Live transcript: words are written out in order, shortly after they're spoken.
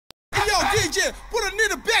agent. Put a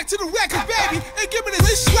nigga back to the record, baby, and give me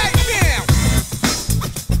this right now.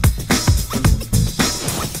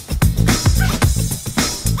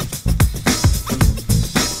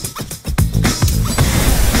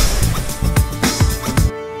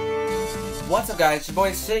 What's up guys, your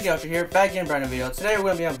boy Todoroki here, back in a brand new video. Today we're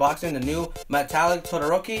going to be unboxing the new metallic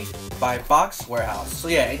Todoroki by Box Warehouse. So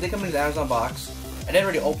yeah, it did come in the Amazon box. I didn't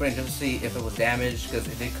really open it just to see if it was damaged because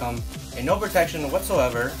it did come in no protection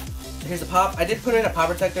whatsoever. So here's the pop. I did put in a pop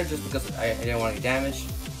protector just because I didn't want to get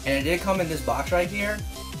damaged. And it did come in this box right here.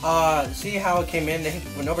 See how it came in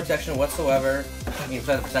with no protection whatsoever. I mean,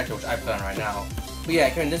 besides the protector, which I put on right now. But yeah,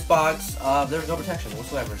 it came in this box. There's no protection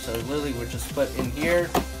whatsoever. So it literally would just put in here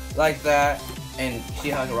like that, and see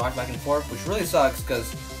how it can rock back and forth, which really sucks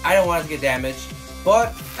because I don't want it to get damaged.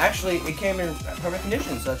 But actually, it came in perfect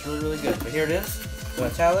condition, so that's really good. But here it is, the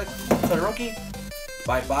metallic Todoroki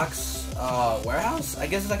by Box Warehouse. I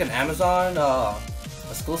guess it's like an Amazon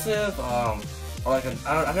exclusive, or like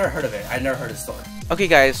I've never heard of it. I've never heard of the store. Okay,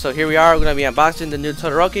 guys, so here we are. We're gonna be unboxing the new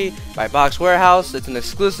Todoroki by Box Warehouse. It's an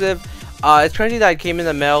exclusive. It's crazy that it came in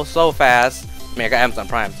the mail so fast. I mean, I got Amazon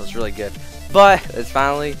Prime, so it's really good. But let's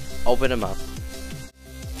finally open them up.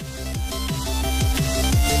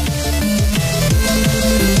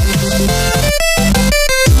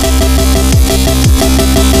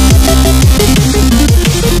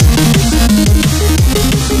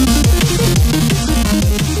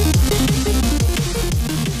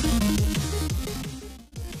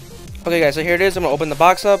 Okay guys, so here it is. I'm gonna open the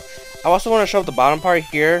box up. I also want to show up the bottom part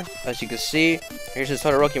here. As you can see, here's this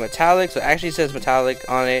Todoroki metallic. So it actually says metallic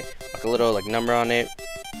on it, like a little like number on it.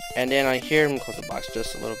 And then on here, I'm gonna close the box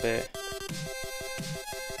just a little bit.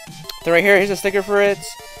 Then right here, here's a sticker for it.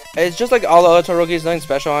 It's just like all the other Todorokis, nothing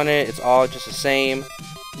special on it. It's all just the same,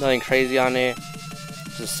 nothing crazy on it.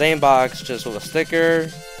 It's the same box, just with a sticker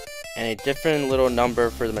and a different little number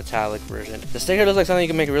for the metallic version. The sticker looks like something you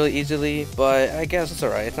can make really easily, but I guess it's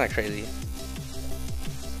alright. It's not crazy.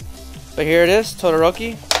 But here it is,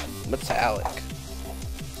 Todoroki metallic.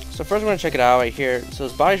 So first we're gonna check it out right here. So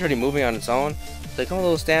his body's already moving on its own. They come with a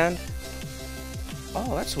little stand.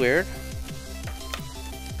 Oh, that's weird.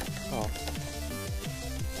 Oh.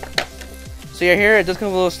 So yeah, here it does come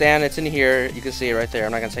with a little stand. It's in here. You can see it right there.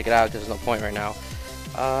 I'm not gonna take it out because there's no point right now.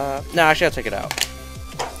 No, actually I'll take it out.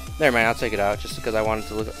 Never mind, I'll take it out just because I wanted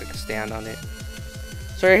to look like a stand on it.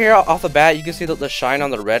 So right here off the bat, you can see the shine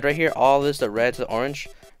on the red right here. All this, the red to the orange.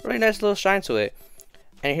 Really nice little shine to it.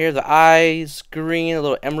 And here the eyes, green, a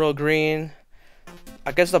little emerald green.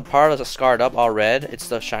 I guess the part that's scarred up all red. It's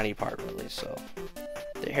the shiny part really. So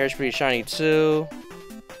the hair's pretty shiny too.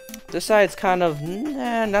 This side's kind of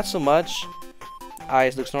not so much.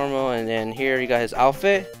 Eyes looks normal, and then here you got his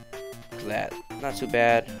outfit. Look at that, not too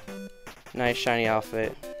bad. Nice shiny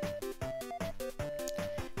outfit.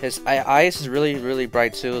 His eyes is really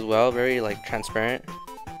bright too as well, very like transparent.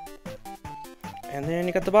 And then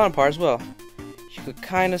you got the bottom part as well. You could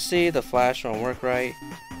kind of see the flash won't work right.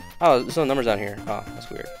 Oh, there's no numbers down here. Oh, that's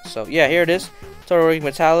weird. So yeah, here it is. Todoroki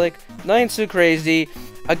metallic. Nothing too crazy.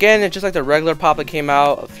 Again, it's just like the regular pop that came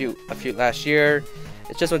out a few last year.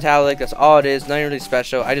 It's just metallic. That's all it is. Nothing really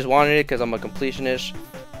special. I just wanted it because I'm a completionist.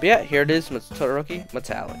 But yeah, here it is, Todoroki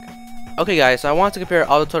metallic. Okay guys, so I want to compare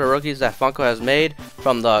all the Todorokis that Funko has made,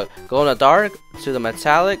 from the glow in the dark to the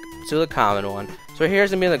metallic to the common one. So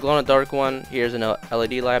here's gonna be the glow in the dark one. Here's an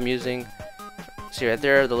LED light I'm using. See right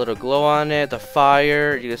there, the little glow on it, the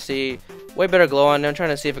fire. You can see way better glow on it. I'm trying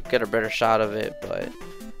to see if I can get a better shot of it, but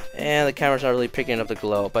and the camera's not really picking up the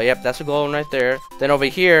glow. But yep, that's the glow one right there. Then over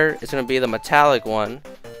here, it's gonna be the metallic one.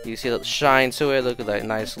 You can see the shine to it. Look at that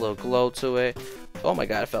nice little glow to it. Oh my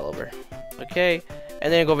god, it fell over. Okay.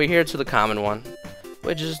 And then go over here to the common one,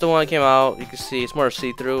 which is the one that came out. You can see it's more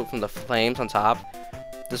see-through from the flames on top.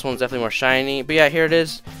 This one's definitely more shiny. But yeah, here it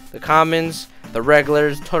is. The commons, the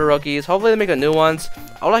regulars, Todorokis. Hopefully they make a new ones.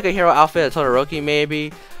 I would like a hero outfit of Todoroki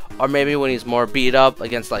maybe. Or maybe when he's more beat up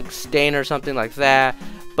against like Stain or something like that.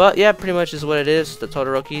 But yeah, pretty much is what it is. The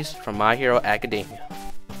Todorokis from My Hero Academia.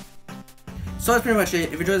 So that's pretty much it.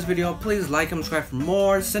 If you enjoyed this video, please like and subscribe for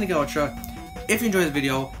more Todoroki Ultra. If you enjoyed this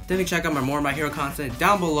video, definitely check out more My Hero content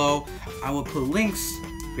down below. I will put links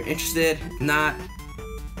if you're interested. If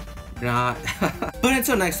not. But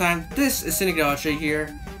until next time, this is Todoroki Ultra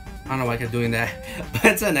here. I don't know why I kept doing that. But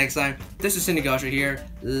until next time, this is Todoroki Ultra here.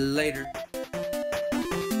 Later.